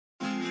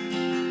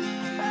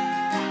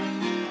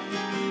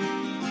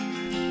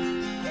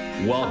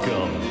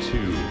Welcome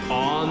to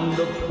On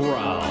the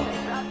Prowl.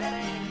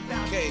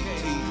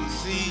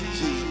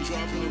 KTCG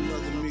dropping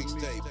another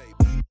mixtape.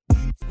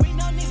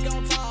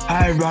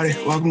 Hi everybody,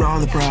 welcome to On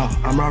the Prowl.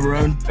 I'm Robert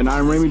Roden. And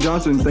I'm Ramey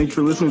Johnson. Thank you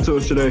for listening to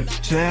us today.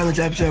 Today on this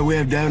episode, we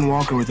have Devin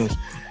Walker with us,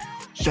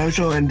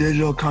 Social and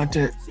Digital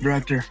Content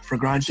Director for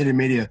Grind City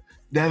Media.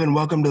 Devin,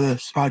 welcome to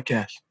this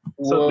podcast.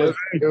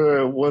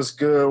 What's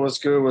good?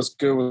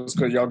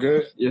 Y'all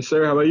good? Yes,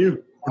 sir. How about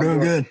you? We're doing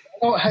good.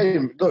 Oh, hey,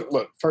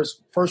 look.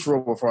 First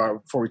rule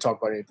before we talk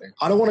about anything.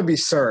 I don't want to be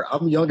sir.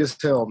 I'm young as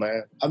hell,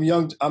 man. I'm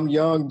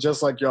young,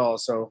 just like y'all.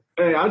 So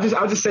Hey, I'll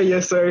just say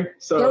yes, sir.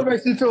 So that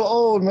makes me feel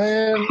old,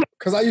 man.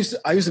 Because I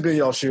used to be in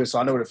y'all shoes, so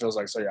I know what it feels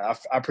like. So yeah,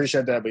 I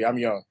appreciate that. But I'm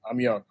young,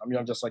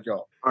 just like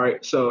y'all. all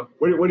right. So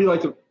what do you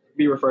like to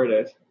be referred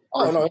as?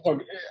 I don't know. It's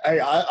okay. Hey,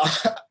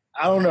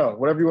 I don't know.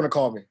 Whatever you want to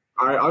call me.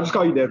 All right, I'll just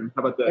call you Devin.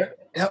 How about that?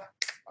 Yep.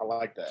 I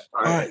like that.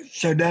 All right,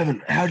 so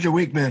Devin, how's your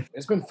week been?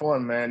 It's been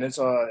fun, man. It's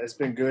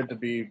been good to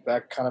be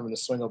back kind of in the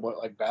swing of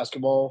like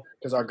basketball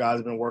because our guys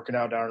have been working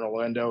out down in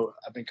Orlando.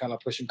 I've been kind of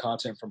pushing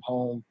content from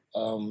home.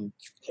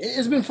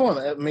 It's been fun.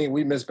 I mean,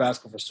 we missed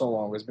basketball for so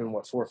long. It's been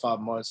 4 or 5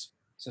 months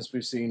since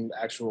we've seen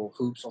actual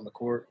hoops on the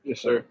court.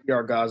 Yes, sir.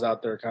 Our guys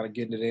out there kind of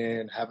getting it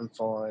in, having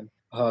fun,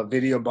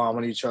 video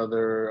bombing each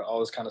other, all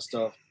this kind of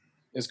stuff.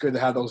 It's good to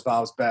have those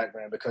vibes back,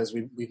 man, because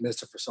we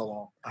missed it for so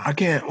long. I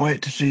can't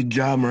wait to see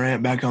Ja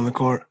Morant back on the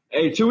court.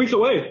 Hey, 2 weeks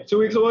away. 2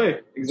 weeks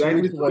away.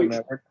 Exactly. 2 weeks away,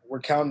 man. We're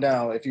counting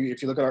down. If you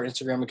look at our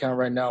Instagram account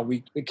right now,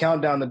 we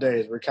count down the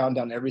days. We're counting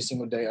down every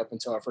single day up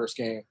until our first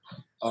game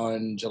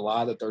on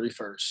July the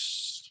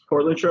 31st.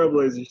 Portland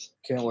Trailblazers.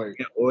 Can't wait.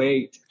 Can't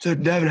wait. So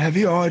Devin, have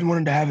you always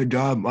wanted to have a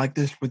job like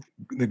this with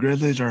the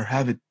Grizzlies or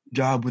have a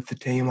job with the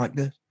team like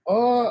this?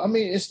 I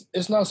mean,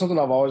 it's not something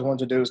I've always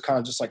wanted to do. It's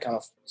kind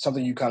of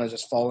something you kind of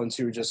just fall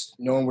into, just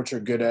knowing what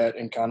you're good at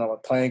and kind of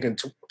like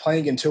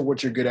playing into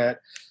what you're good at,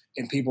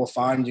 and people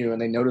find you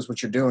and they notice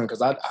what you're doing.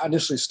 Because I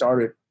initially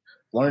started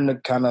learning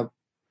to kind of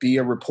be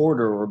a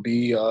reporter or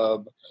be a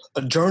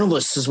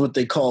journalist is what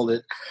they call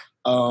it.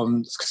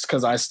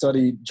 Because I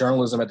studied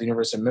journalism at the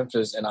University of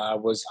Memphis, and I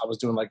was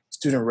doing like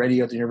student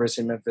radio at the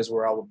University of Memphis,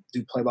 where I would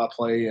do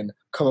play-by-play and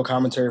color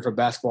commentary for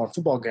basketball and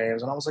football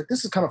games. And I was like,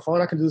 this is kind of fun.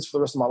 I can do this for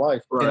the rest of my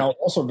life. Right. And I was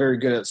also very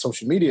good at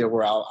social media,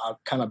 where I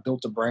kind of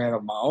built a brand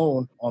of my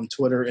own on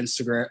Twitter,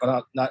 Instagram,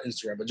 not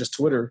Instagram, but just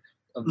Twitter,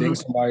 of being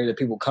somebody that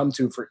people come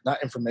to for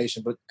not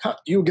information, but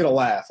you'll get a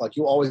laugh. Like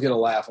you always get a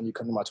laugh when you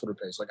come to my Twitter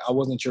page. Like I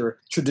wasn't your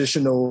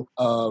traditional,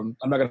 I'm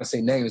not going to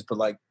say names, but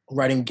like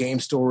writing game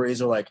stories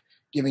or like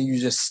giving you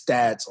just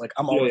stats. Like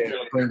I'm always going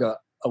to bring a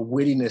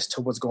wittiness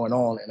to what's going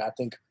on. And I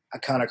think I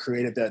kind of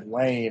created that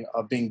lane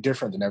of being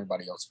different than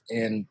everybody else.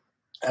 And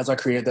as I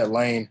created that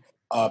lane,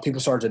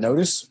 people started to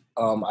notice.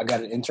 I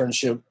got an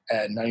internship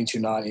at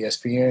 92.9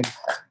 ESPN.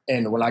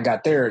 And when I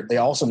got there, they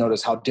also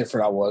noticed how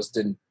different I was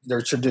than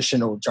their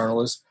traditional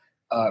journalists.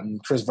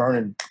 Chris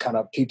Vernon kind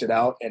of peeped it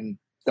out. And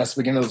that's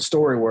the beginning of the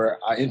story, where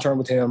I interned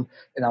with him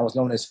and I was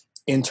known as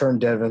Intern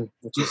Devin,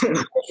 which is the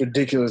most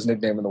ridiculous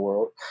nickname in the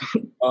world.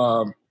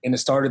 And it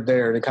started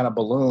there, and it kind of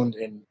ballooned.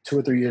 And 2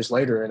 or 3 years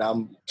later, and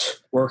I'm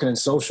working in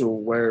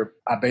social, where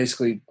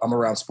I'm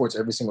around sports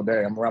every single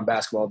day. I'm around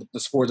basketball, the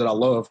sport that I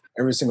love,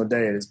 every single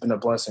day. It's been a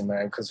blessing,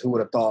 man, because who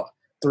would have thought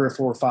 3 or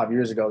 4 or 5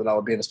 years ago that I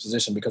would be in this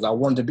position? Because I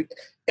wanted to be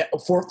 3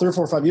 or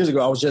 4 or 5 years ago,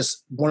 I was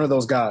just one of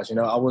those guys. You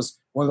know, I was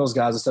one of those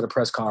guys instead of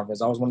press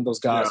conference. I was one of those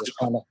guys that's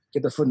trying to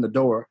get their foot in the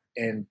door.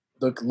 And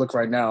look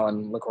right now,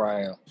 and look where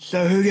I am.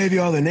 So who gave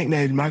you all the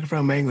nicknames?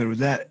 Microphone Mangler, was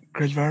that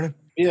Chris Vernon?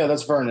 Yeah,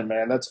 that's Vernon,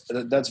 man.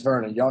 That's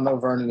Vernon. Y'all know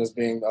Vernon as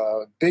being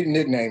a big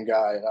nickname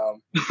guy.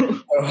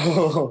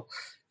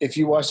 If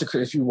you watch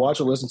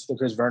or listen to the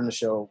Chris Vernon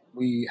show,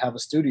 we have a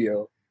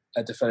studio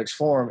at the FedEx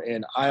Forum,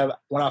 and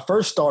when I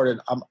first started,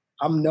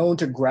 I'm known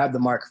to grab the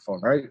microphone,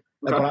 right?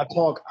 Like when I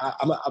talk,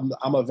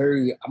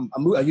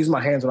 I use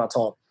my hands when I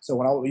talk. So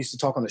when I used to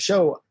talk on the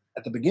show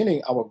at the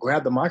beginning, I would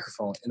grab the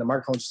microphone, and the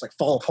microphone just like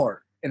fall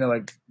apart. And they're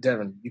like,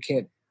 Devin, you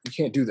can't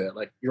do that.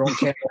 Like you're on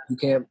camera, you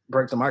can't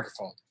break the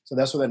microphone. So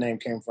that's where that name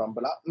came from.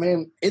 But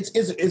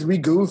it's we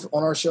goof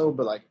on our show,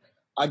 but like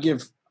I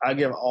give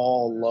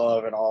all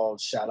love and all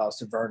shout outs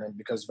to Vernon,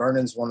 because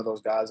Vernon's one of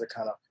those guys that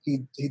kind of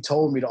he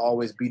told me to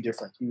always be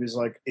different. He was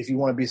like, if you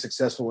want to be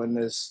successful in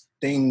this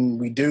thing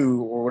we do,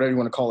 or whatever you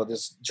want to call it,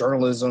 this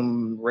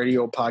journalism,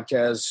 radio,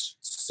 podcast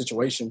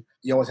situation,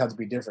 you always have to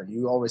be different.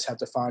 You always have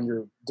to find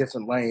your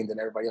different lane than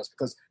everybody else,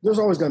 because there's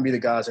always going to be the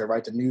guys that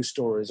write the news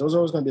stories. There's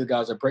always going to be the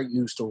guys that break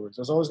news stories.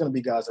 There's always going to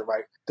be guys that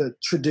write the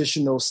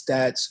traditional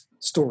stats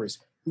stories.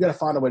 You got to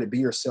find a way to be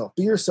yourself.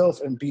 Be yourself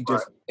and be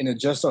different. Right. And it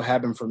just so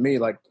happened for me,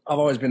 like I've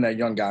always been that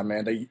young guy,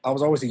 man. I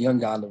was always the young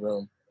guy in the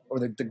room, or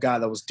the guy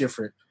that was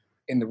different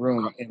in the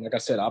room. And like I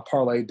said, I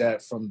parlayed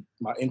that from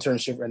my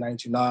internship at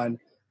 92.9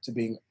 to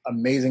being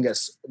amazing at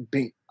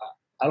being,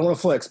 I don't want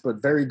to flex,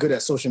 but very good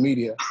at social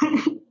media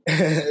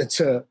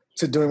to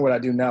doing what I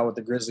do now with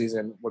the Grizzlies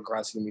and with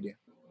Grind City Media.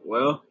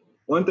 Well,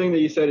 one thing that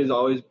you said is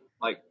always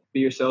like be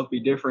yourself, be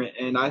different.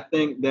 And I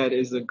think that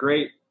is a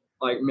great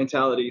like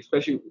mentality,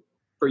 especially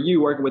for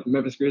you working with the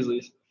Memphis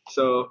Grizzlies.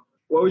 So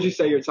what would you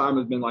say your time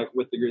has been like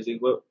with the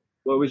Grizzlies? What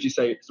would you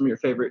say some of your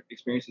favorite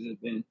experiences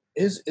have been?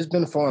 It's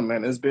been fun,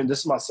 man. This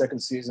is my second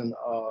season.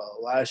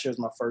 Last year was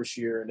my first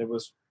year, and it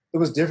was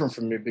different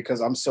for me because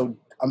I'm so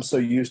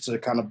used to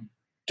kind of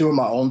doing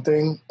my own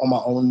thing on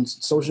my own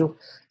social.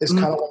 It's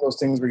kind of one of those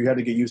things where you have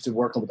to get used to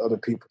working with other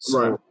people. So,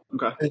 right.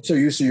 Okay. You're so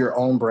used to your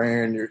own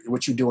brand,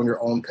 what you do on your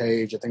own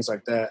page and things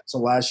like that. So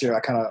last year,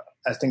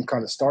 I think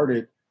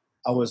started.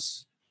 I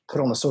was put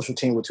on a social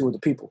team with two of the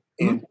people,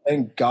 and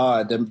thank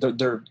God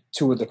they're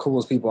two of the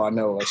coolest people I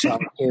know. Like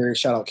shout out Carrie,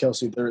 shout out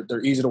Kelsey.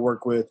 They're easy to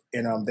work with,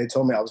 and they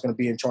told me I was going to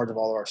be in charge of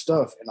all of our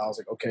stuff, and I was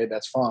like, okay,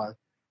 that's fine.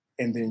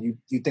 And then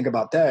you think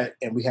about that,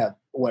 and we have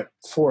 4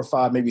 or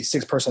 5, maybe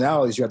 6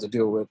 personalities you have to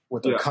deal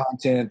with their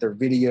content, their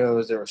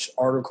videos, their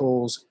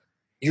articles.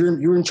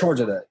 You're in charge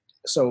of that.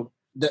 So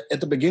at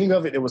the beginning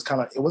of it, it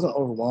wasn't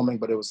overwhelming,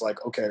 but it was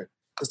like, okay,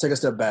 let's take a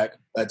step back.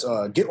 Let's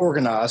get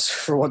organized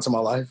for once in my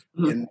life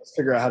and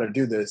figure out how to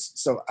do this.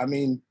 So I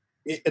mean,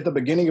 at the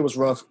beginning it was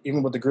rough,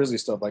 even with the Grizzly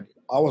stuff. Like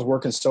I was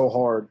working so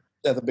hard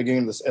at the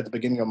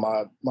beginning of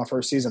my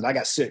first season. I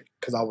got sick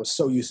because I was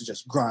so used to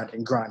just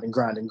grinding.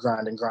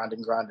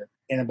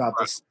 And about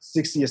the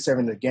 60th or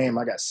 70th game,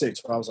 I got sick.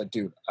 So I was like,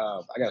 dude,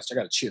 I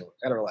gotta chill.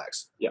 I gotta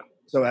relax. Yeah.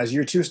 So as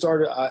year 2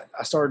 started,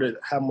 I started to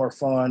have more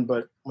fun.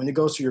 But when it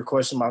goes to your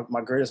question,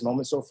 my greatest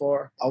moment so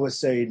far, I would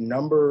say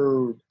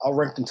I'll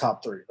rank them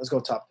top 3. Let's go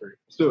top 3.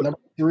 So, number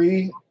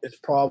 3 is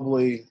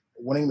probably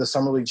winning the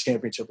Summer League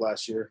championship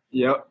last year.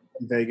 Yep.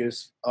 In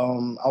Vegas. I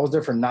was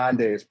there for 9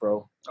 days,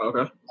 bro.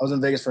 Okay. I was in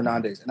Vegas for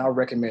 9 days, and I would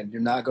recommend do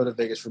not go to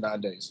Vegas for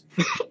 9 days.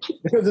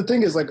 Because the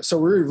thing is, like, so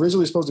we were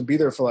originally supposed to be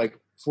there for like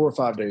 4 or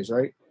 5 days,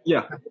 right?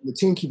 Yeah. The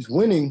team keeps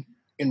winning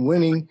and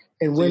winning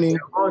and winning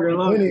and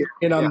winning,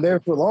 and I'm there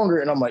for longer,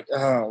 and I'm like,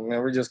 oh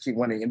man, we just keep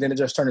winning, and then it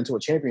just turned into a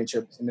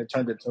championship, and it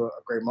turned into a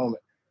great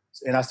moment.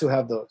 And I still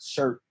have the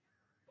shirt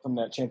from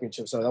that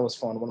championship, so that was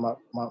fun. One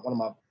of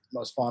my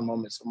most fun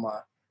moments of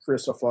my career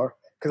so far,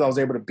 because I was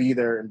able to be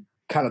there and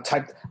kind of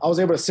I was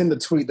able to send the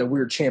tweet that we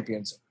were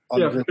champions.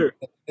 For sure.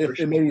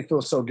 It made me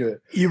feel so good.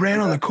 You ran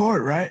on the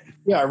court, right?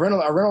 Yeah, I ran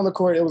on the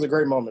court. It was a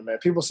great moment, man.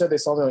 People said they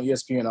saw me on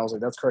ESPN. I was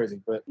like, that's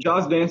crazy. But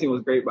Jaws dancing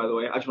was great, by the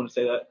way. I just want to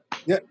say that.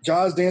 Yeah,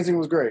 Jaws dancing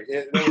was great.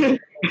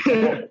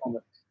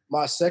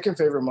 My second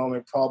favorite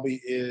moment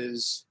probably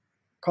this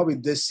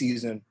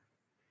season,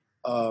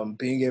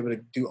 being able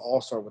to do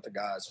All-Star with the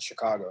guys in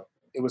Chicago.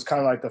 It was kind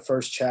of like the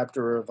first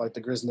chapter of like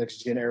the Grizz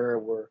Next Gen era,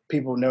 where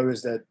people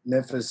noticed that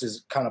Memphis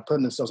is kind of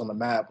putting themselves on the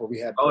map. Where we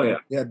had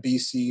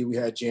BC, we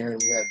had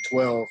Jaren, we had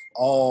 12,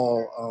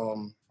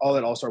 all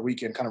that All-Star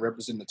weekend kind of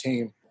representing the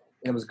team,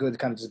 and it was good to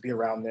kind of just be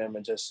around them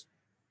and just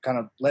kind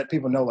of let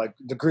people know like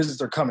the Grizzlies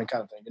are coming,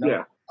 kind of thing, you know.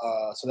 Yeah.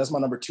 So that's my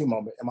number 2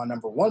 moment, and my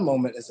number 1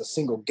 moment is a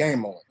single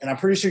game moment, and I'm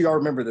pretty sure y'all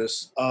remember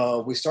this.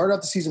 We started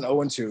out the season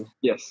 0-2.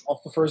 Yes.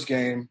 Off the first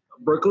game.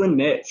 Brooklyn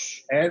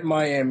Nets at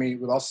Miami.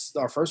 We lost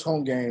our first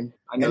home game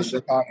in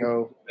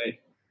Chicago,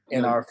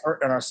 and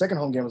our second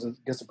home game was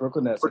against the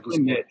Brooklyn Nets.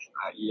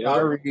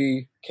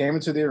 Kyrie came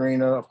into the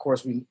arena. Of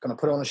course, we're going to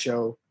put on a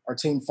show. Our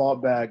team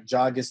fought back.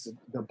 Ja gets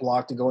the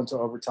block to go into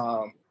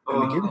overtime.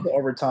 And we get into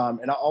overtime,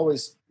 and I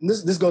always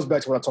this goes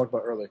back to what I talked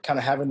about earlier. Kind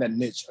of having that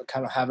niche,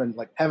 kind of having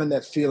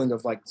that feeling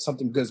of like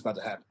something good's about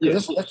to happen. Yeah.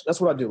 That's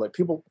what I do. Like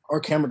our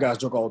camera guys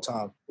joke all the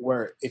time.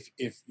 Where if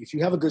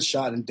you have a good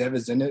shot and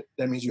Devin's in it,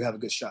 that means you have a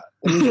good shot.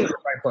 That means you're in the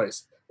right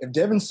place. If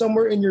Devin's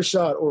somewhere in your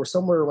shot or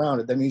somewhere around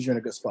it, that means you're in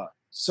a good spot.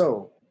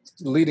 So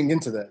leading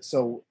into that,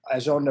 so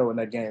as y'all know, in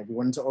that game we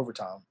went into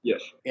overtime.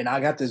 Yes. And I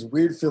got this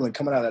weird feeling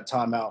coming out of that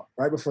timeout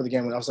right before the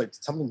game when I was like,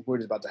 something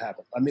weird is about to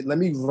happen. Let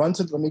me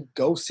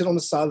go sit on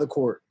the side of the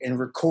court and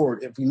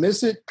record. If we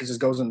miss it, it just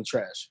goes in the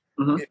trash.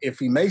 Mm-hmm. If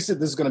he makes it,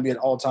 this is going to be an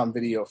all-time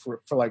video for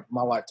like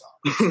my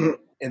lifetime.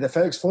 In the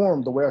FedEx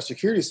Forum, the way our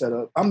security set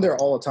up, I'm there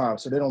all the time,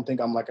 so they don't think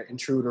I'm like an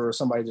intruder or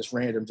somebody just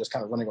random, just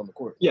kind of running on the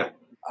court. Yeah.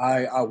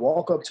 I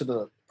walk up to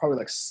the probably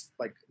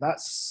like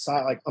not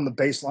side, like on the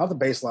baseline, not the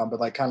baseline, but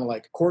like kind of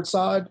like court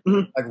side,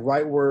 like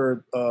right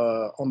where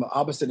on the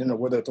opposite end of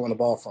where they're throwing the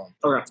ball from.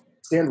 Okay.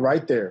 Stand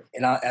right there,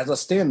 and as I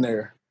stand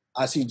there,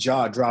 I see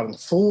Ja driving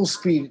full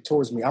speed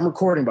towards me. I'm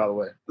recording, by the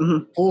way.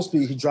 Mm-hmm. Full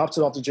speed. He drops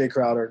it off to Jay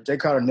Crowder. Jay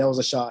Crowder nails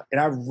a shot, and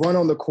I run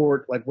on the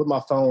court like with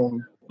my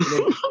phone.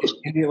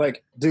 And he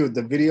like, dude,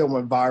 the video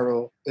went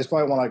viral. It's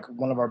probably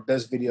one of our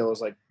best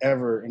videos like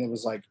ever. And it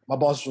was like, my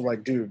boss was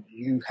like, dude,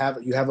 you have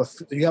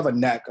a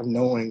knack of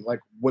knowing like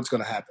what's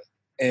gonna happen.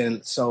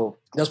 And so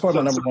that's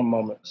probably my number 1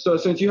 moment. So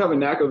since you have a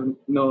knack of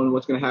knowing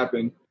what's gonna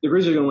happen, the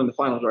Grizzlies are gonna win the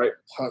finals, right?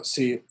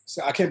 See,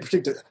 I can't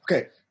predict it.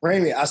 Okay,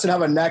 Raimi, I said I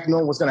have a knack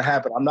knowing what's gonna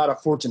happen. I'm not a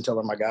fortune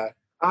teller, my guy.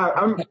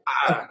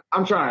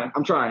 I'm trying.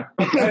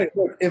 Hey,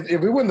 look, if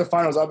we win the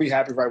finals, I'll be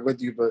happy right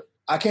with you. But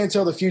I can't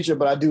tell the future.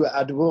 But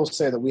I will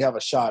say that we have a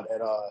shot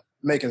at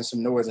making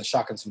some noise and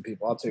shocking some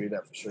people. I'll tell you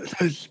that for sure.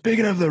 So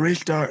speaking of the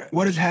restart,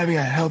 what does having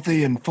a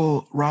healthy and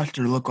full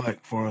roster look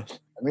like for us?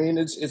 I mean,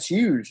 it's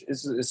huge.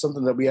 It's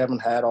something that we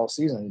haven't had all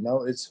season. You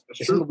know, it's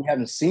something we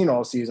haven't seen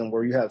all season,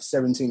 where you have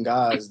 17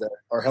 guys that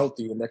are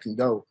healthy and that can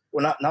go.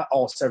 well, not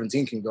all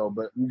 17 can go,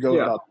 but you go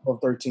about 12,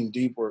 13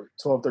 deep, or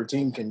 12,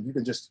 13 you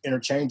can just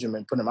interchange them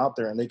and put them out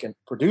there, and they can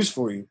produce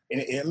for you.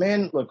 And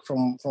man, look,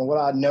 from what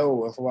I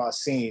know and from what I've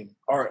seen,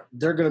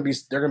 they're gonna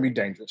be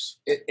dangerous.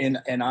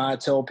 And I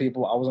tell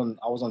people, I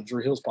was on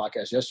Drew Hill's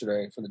podcast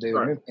yesterday for the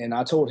Daily Mint, and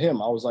I told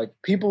him, I was like,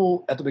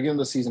 people at the beginning of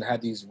the season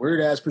had these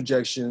weird ass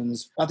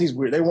projections. Not these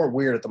weird, they weren't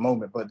weird at the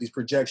moment, but these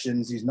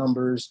projections, these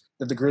numbers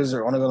that the Grizzlies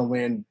are only going to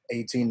win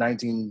 18,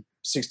 19,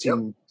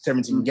 16,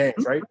 17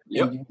 games, right?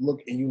 Yep.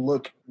 And you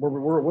look,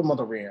 what month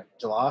are we in?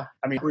 July?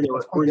 I mean,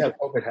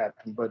 COVID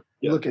happened, but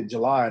you look at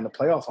July and the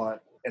playoff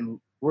hunt, and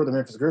we're the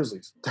Memphis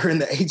Grizzlies. They're in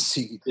the 8th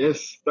seed.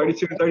 Yes,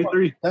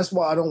 32-33. That's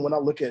why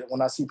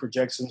when I see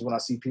projections, when I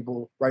see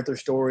people write their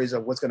stories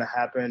of what's going to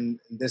happen,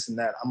 and this and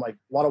that, I'm like,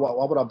 why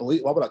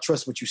would I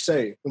trust what you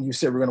say when you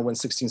say we're going to win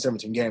 16,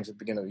 17 games at the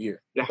beginning of the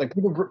year? Yeah. Like,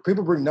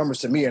 people bring numbers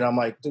to me, and I'm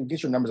like, dude,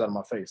 get your numbers out of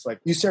my face. Like,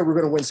 you said we're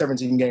going to win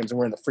 17 games, and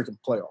we're in the freaking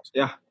playoffs.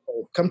 Yeah.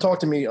 So come talk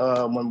to me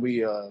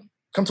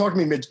come talk to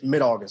me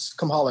mid-August.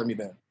 Come holler at me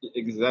then.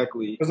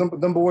 Exactly. Because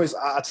them boys,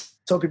 I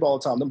tell people all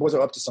the time, them boys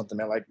are up to something,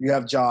 man. Like, you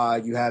have Ja,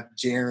 you have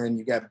Jaren,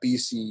 you got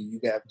BC, you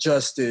got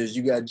Justice,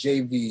 you got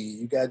JV,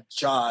 you got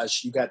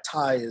Josh, you got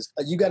Tyus.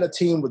 Like, you got a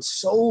team with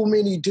so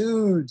many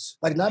dudes.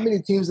 Like, not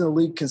many teams in the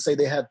league can say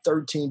they have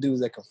 13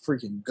 dudes that can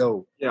freaking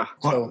go. Yeah.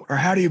 So, or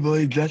how do you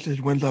believe Justice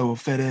Winslow will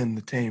fit in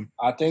the team?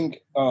 I think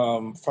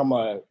from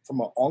an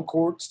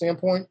on-court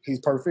standpoint,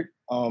 he's perfect.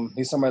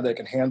 He's somebody that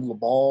can handle the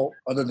ball.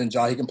 Other than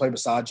Ja, he can play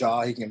beside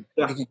Ja.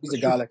 He's a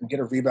guy that can get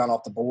a rebound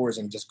off the boards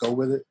and just go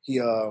with it. He,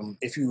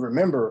 if you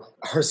remember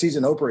her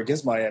season opener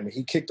against Miami,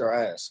 he kicked our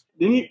ass.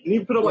 Didn't he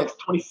put up like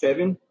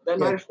 27 that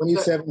night?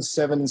 27,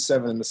 7, and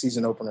 7 in the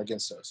season opener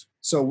against us.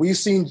 So we've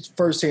seen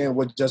firsthand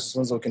what Justice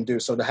Winslow can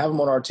do. So to have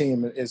him on our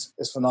team is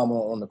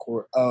phenomenal on the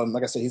court.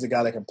 Like I said, he's a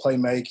guy that can play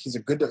make. He's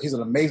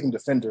an amazing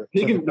defender.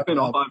 He can defend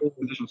all 5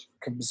 positions.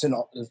 Can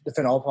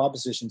defend all 5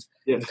 positions.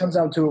 Yes. When it comes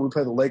down to it, we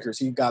play the Lakers.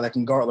 He's a guy that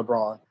can guard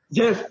LeBron.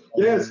 Yes.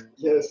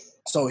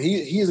 So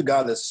he's a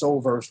guy that's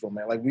so versatile,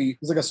 man. Like, he's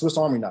like a Swiss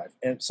Army knife.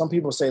 And some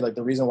people say, like,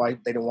 the reason why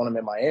they didn't want him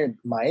in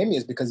Miami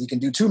is because he can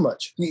do too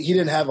much. He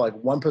didn't have like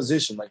one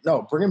position. Like,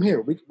 no, bring him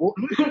here.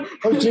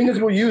 Genius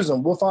will use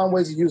him. We'll find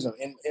ways to use him.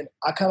 And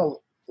I kind of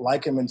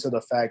like him into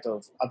the fact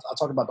of, I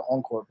talk about the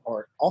on-court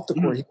part. Off the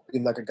court, he could be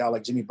like a guy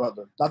like Jimmy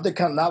Butler.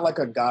 Not like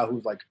a guy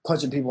who's like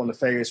punching people in the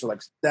face or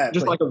like that.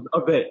 Just like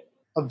a vet.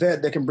 A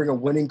vet that can bring a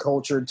winning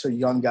culture to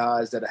young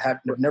guys that have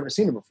never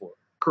seen it before.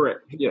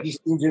 Correct. Yes. He's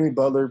seen Jimmy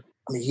Butler.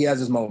 I mean, he has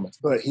his moments,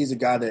 but he's a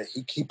guy that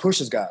he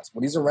pushes guys.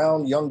 When he's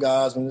around young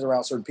guys, when he's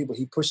around certain people,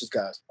 he pushes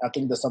guys. I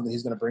think that's something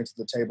he's going to bring to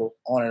the table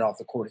on and off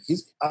the court.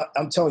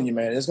 I'm telling you,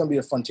 man, it's going to be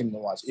a fun team to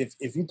watch.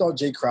 If you thought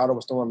Jay Crowder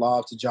was throwing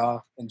lobs to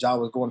Ja and Ja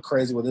was going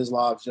crazy with his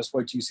lobs, just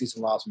wait till you see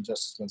some lobs from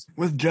Justice Winslow.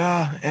 With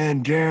Ja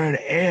and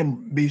Jaren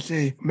and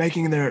BC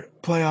making their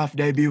playoff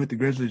debut with the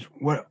Grizzlies,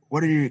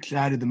 what are you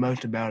excited the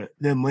most about it?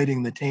 Them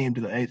leading the team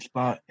to the 8th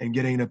spot and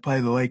getting to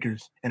play the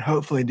Lakers and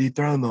hopefully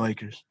dethrone the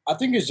Lakers. I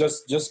think it's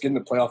just getting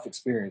the playoff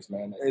experience,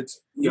 man.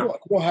 It's you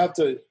don't have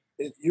to.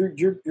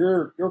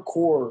 Your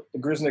core, the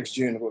Grizz Next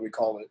Gen, what we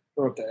call it,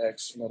 throw up the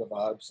X, the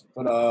vibes.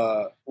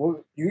 But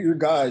your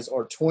guys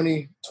are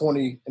 20,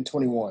 20, and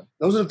 21.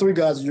 Those are the 3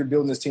 guys that you're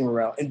building this team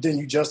around. And then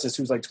you Justice,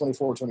 who's like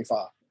 24 or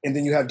 25. And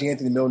then you have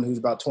D'Anthony Milton, who's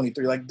about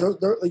 23. Like,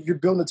 you're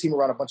building a team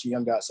around a bunch of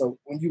young guys. So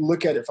when you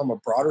look at it from a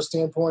broader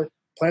standpoint,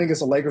 playing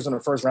against the Lakers in a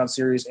first-round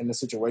series in this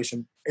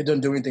situation, it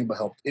doesn't do anything but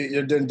help.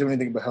 It doesn't do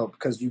anything but help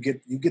because you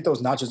get those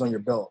notches on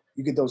your belt.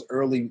 You get those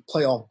early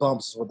playoff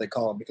bumps is what they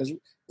call them. Because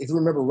if you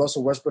remember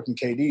Russell Westbrook and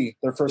KD,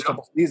 their first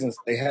couple seasons,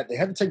 they had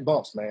to take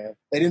bumps, man.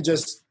 They didn't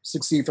just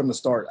succeed from the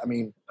start. I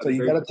mean, so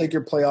you got to take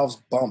your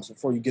playoffs bumps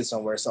before you get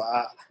somewhere. So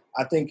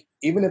I think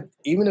even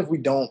if we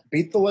don't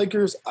beat the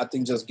Lakers, I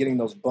think just getting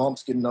those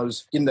bumps, getting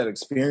that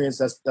experience,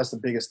 that's the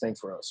biggest thing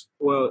for us.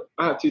 Well,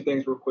 I have 2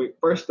 things real quick.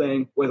 First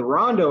thing, with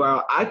Rondo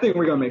out, I think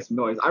we're gonna make some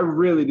noise. I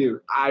really do.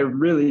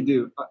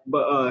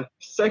 But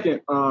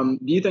second, do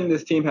you think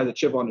this team has a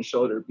chip on the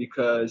shoulder?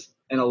 Because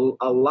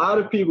a lot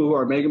of people who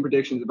are making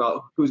predictions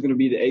about who's going to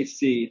be the 8th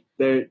seed,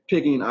 they're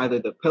picking either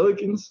the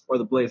Pelicans or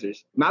the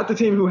Blazers. Not the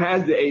team who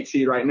has the 8th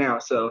seed right now.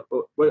 So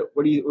what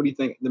do you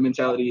think the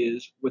mentality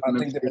is with the I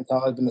think the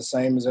mentality has been the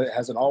same as it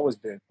hasn't always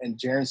been. And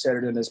Jaren said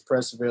it in his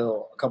press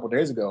reel a couple of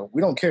days ago.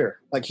 We don't care.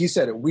 Like he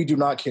said it, we do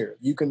not care.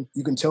 You can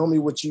tell me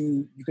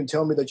you can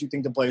tell me that you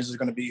think the Blazers are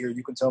going to be here.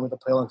 You can tell me the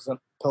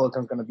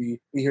Pelicans going to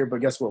be here.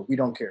 But guess what? We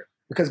don't care.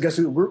 Because guess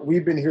who?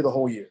 We've been here the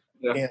whole year.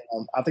 Yeah.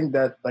 And I think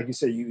that, like you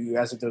said, you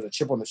asked if there's a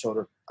chip on the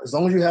shoulder. As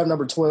long as you have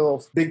number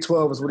 12, Big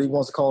 12 is what he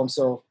wants to call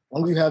himself. As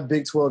long as you have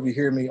Big 12, you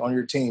hear me, on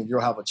your team, you'll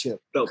have a chip.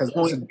 Because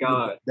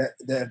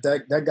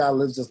that guy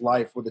lives his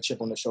life with a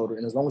chip on the shoulder.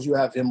 And as long as you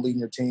have him leading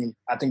your team,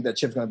 I think that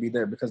chip's going to be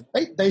there because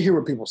they hear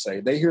what people say.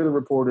 They hear the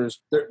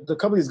reporters. The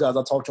couple of these guys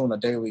I talk to on the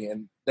daily,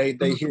 and they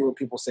hear what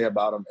people say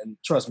about them. And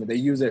trust me, they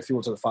use their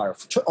fuel to the fire.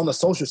 On the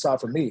social side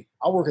for me,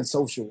 I work in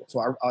social. So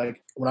I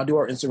when I do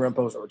our Instagram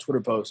post or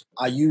Twitter post,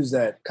 I use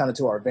that kind of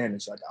to our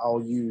advantage. Like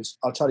I'll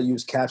try to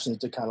use captions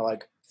to kind of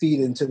like feed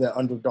into the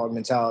underdog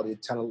mentality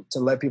to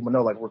let people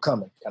know, like, we're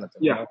coming kind of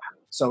thing. Yeah. You know?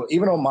 So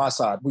even on my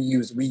side, we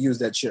use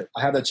that chip.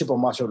 I have that chip on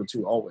my shoulder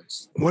too,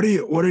 always. What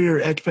are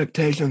your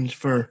expectations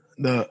for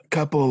the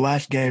couple of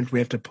last games we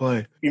have to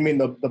play? You mean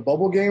the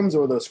bubble games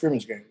or the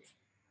scrimmage games?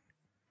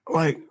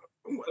 Like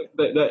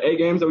the 8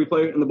 games that we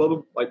played in the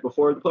bubble, like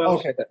before the playoffs.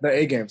 Okay, the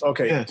 8 games.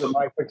 Okay, Yes. so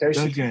my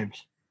expectations. those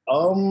games.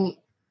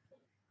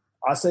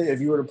 I say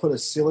if you were to put a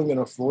ceiling and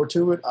a floor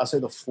to it, I say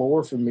the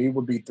floor for me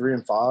would be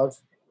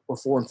 3-5 or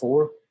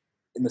 4-4,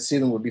 and the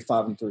ceiling would be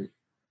 5-3.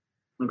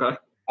 Okay.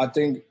 I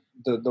think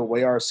the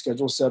way our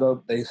schedule's set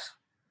up, the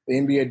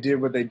NBA did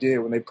what they did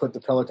when they put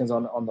the Pelicans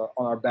on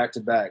our back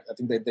to back. I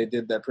think they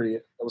did that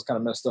that was kind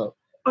of messed up.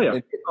 Oh yeah.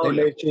 They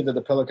made sure that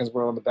the Pelicans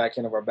were on the back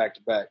end of our back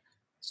to back,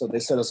 so they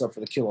set us up for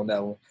the kill on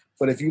that one.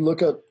 But if you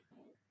really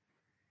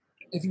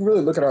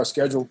look at our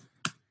schedule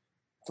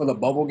for the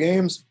bubble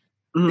games,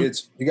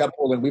 it's you got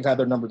Portland. We've had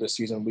their number this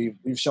season.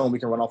 We've shown we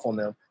can run off on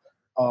them.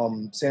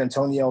 San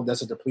Antonio,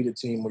 that's a depleted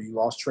team where you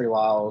lost Trey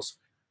Lyles,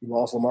 you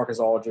lost LaMarcus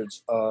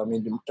Aldridge.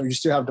 You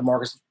still have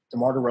DeMar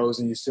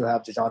DeRozan, you still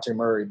have DeJounte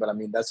Murray, but I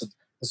mean that's a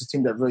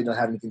team that really doesn't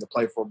have anything to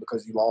play for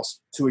because you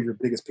lost 2 of your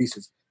biggest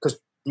pieces. Because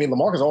I mean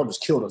LaMarcus Aldridge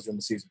killed us during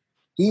the season.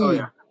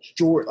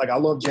 Short, like I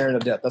love Jaren to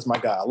death. That's my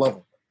guy. I love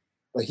him,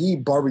 but he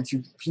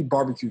barbecued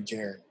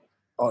Jaren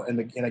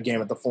in a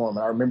game at the Forum,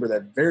 and I remember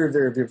that very,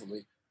 very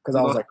vividly because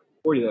I was like,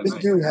 this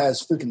dude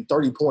has freaking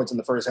 30 points in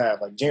the first half.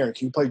 Like, Jaren,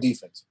 can you play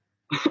defense?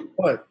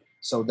 But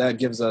so that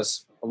gives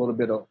us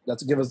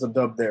the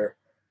dub there.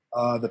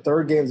 The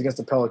third game is against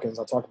the Pelicans.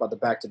 I talked about the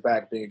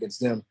back-to-back being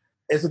against them.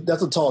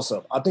 That's a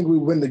toss-up. I think we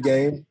win the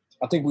game.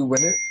 I think we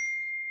win it,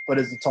 but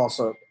it's a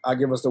toss-up. I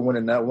give us the win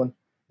in that one.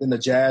 Then the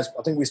Jazz,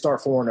 I think we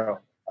start 4-0.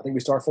 I think we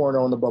start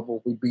 4-0 in the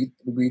bubble. We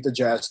beat the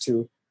Jazz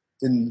too.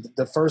 Then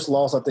the first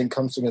loss, I think,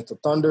 comes against the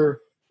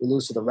Thunder. We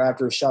lose to the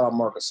Raptors. Shout out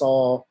Marc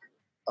Gasol.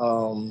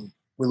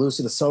 We lose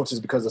to the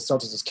Celtics because the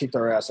Celtics has kicked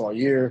our ass all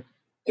year.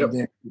 Yep. And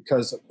then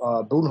because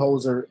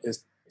Budenholzer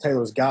is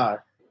Taylor's guy.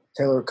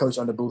 Taylor coached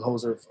under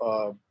Budenholzer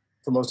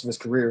for most of his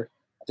career.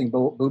 I think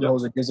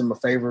Budenholzer gives him a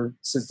favor,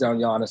 sits down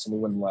Giannis, and we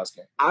win the last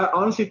game. I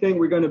honestly think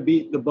we're going to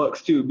beat the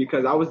Bucks too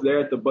because I was there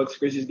at the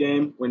Bucks-Grizzlies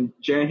game when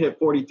Jaren hit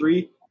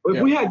 43.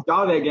 If we had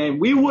Ja that game,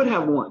 we would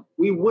have won.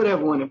 We would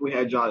have won if we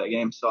had Ja that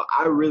game. So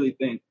I really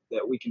think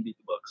that we can beat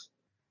the Bucks.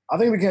 I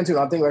think we can too.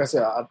 I think, like I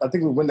said, I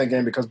think we win that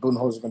game because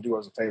Budenholzer's going to do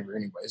us a favor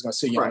anyway. He's going to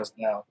sit Giannis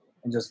down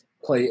and just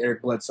play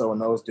Eric Bledsoe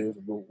and those dudes.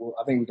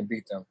 I think we can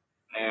beat them.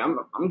 Hey, I'm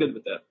good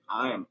with that.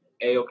 I am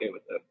A-okay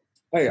with that.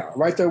 Hey,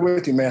 right there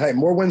with you, man. Hey,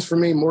 more wins for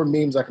me, more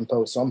memes I can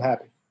post, so I'm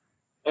happy.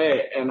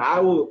 Hey, and I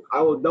will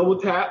double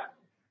tap.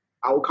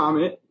 I will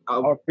comment.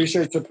 I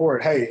appreciate your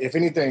support. Hey, if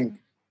anything,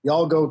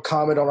 y'all go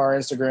comment on our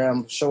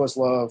Instagram, show us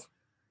love.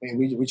 I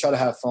mean, we try to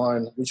have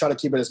fun. We try to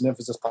keep it as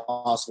Memphis as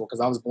possible because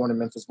I was born in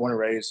Memphis, born and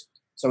raised.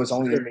 So it's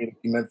only in me to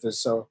be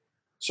Memphis. So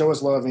show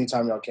us love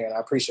anytime y'all can. I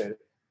appreciate it.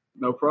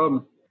 No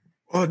problem.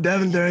 Well,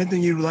 Devin, is there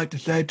anything you'd like to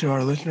say to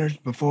our listeners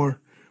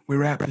before we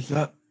wrap this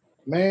up?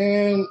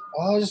 Man,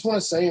 I just want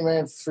to say,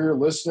 man, for your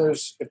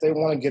listeners, if they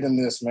want to get in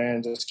this,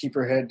 man, just keep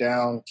your head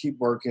down, keep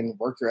working,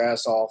 work your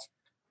ass off.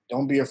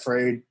 Don't be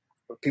afraid.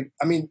 For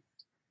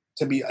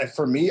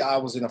me, I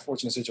was in a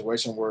fortunate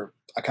situation where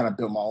I kind of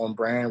built my own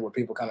brand where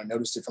people kind of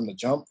noticed it from the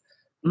jump.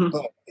 Mm-hmm.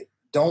 But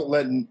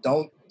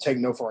don't take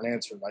no for an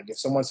answer. Like if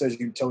someone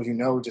tells you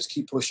no, just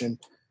keep pushing.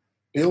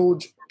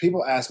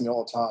 People ask me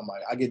all the time.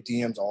 Like I get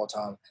DMs all the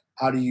time.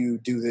 How do you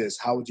do this?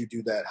 How would you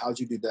do that? How would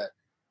you do that?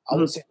 I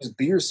would say just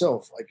be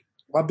yourself. Like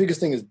my biggest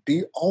thing is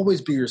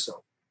always be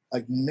yourself.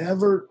 Like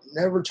never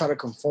try to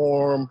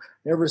conform.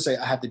 Never say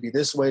I have to be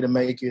this way to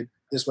make it,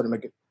 this way to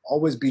make it.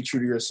 Always be true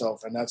to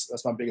yourself. And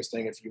that's my biggest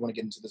thing. If you want to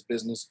get into this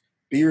business,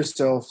 be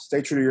yourself,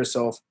 stay true to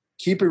yourself,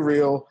 keep it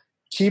real,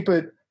 keep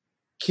it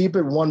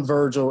one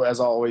Virgil,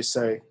 as I always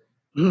say,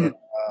 and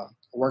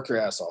work your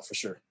ass off for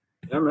sure.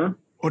 Yeah, man.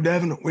 Well,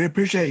 Devin, we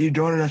appreciate you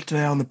joining us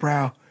today on The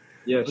Prowl.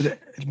 Yes.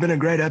 It's been a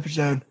great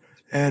episode,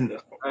 and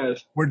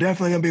we're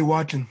definitely going to be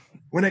watching.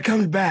 When it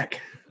comes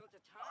back,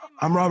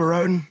 I'm Robert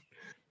Roten.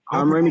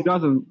 I'm Randy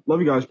Johnson.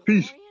 Love you guys.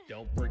 Peace.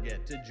 Don't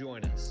forget to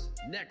join us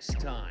next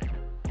time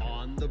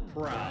on The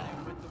Prowl.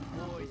 With the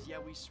boys, yeah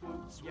we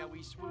swoop,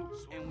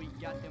 and we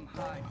got them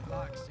high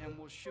blocks, and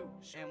we'll shoot,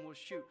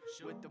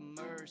 with the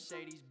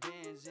Mercedes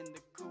Benz in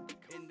the coupe,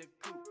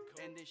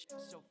 and this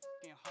shit so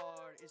fucking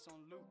hard, it's on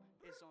loop.